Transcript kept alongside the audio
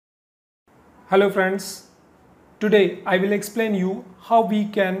Hello friends, today I will explain you how we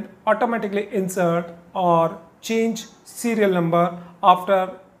can automatically insert or change serial number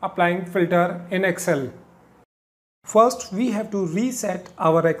after applying filter in Excel. First we have to reset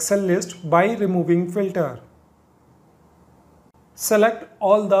our Excel list by removing filter. Select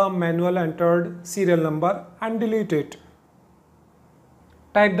all the manual entered serial number and delete it.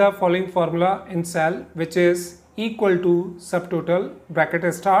 Type the following formula in cell, which is equal to subtotal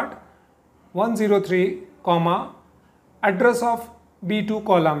bracket start 103 comma address of B2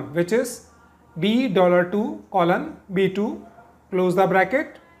 column, which is B$2 colon B2, close the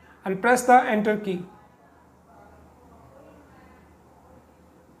bracket and press the enter key.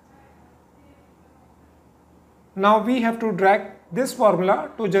 Now we have to drag this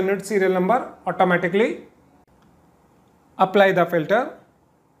formula to generate serial number automatically. Apply the filter.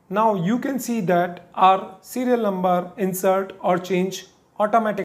 Now you can see that our serial number insert or change automatically.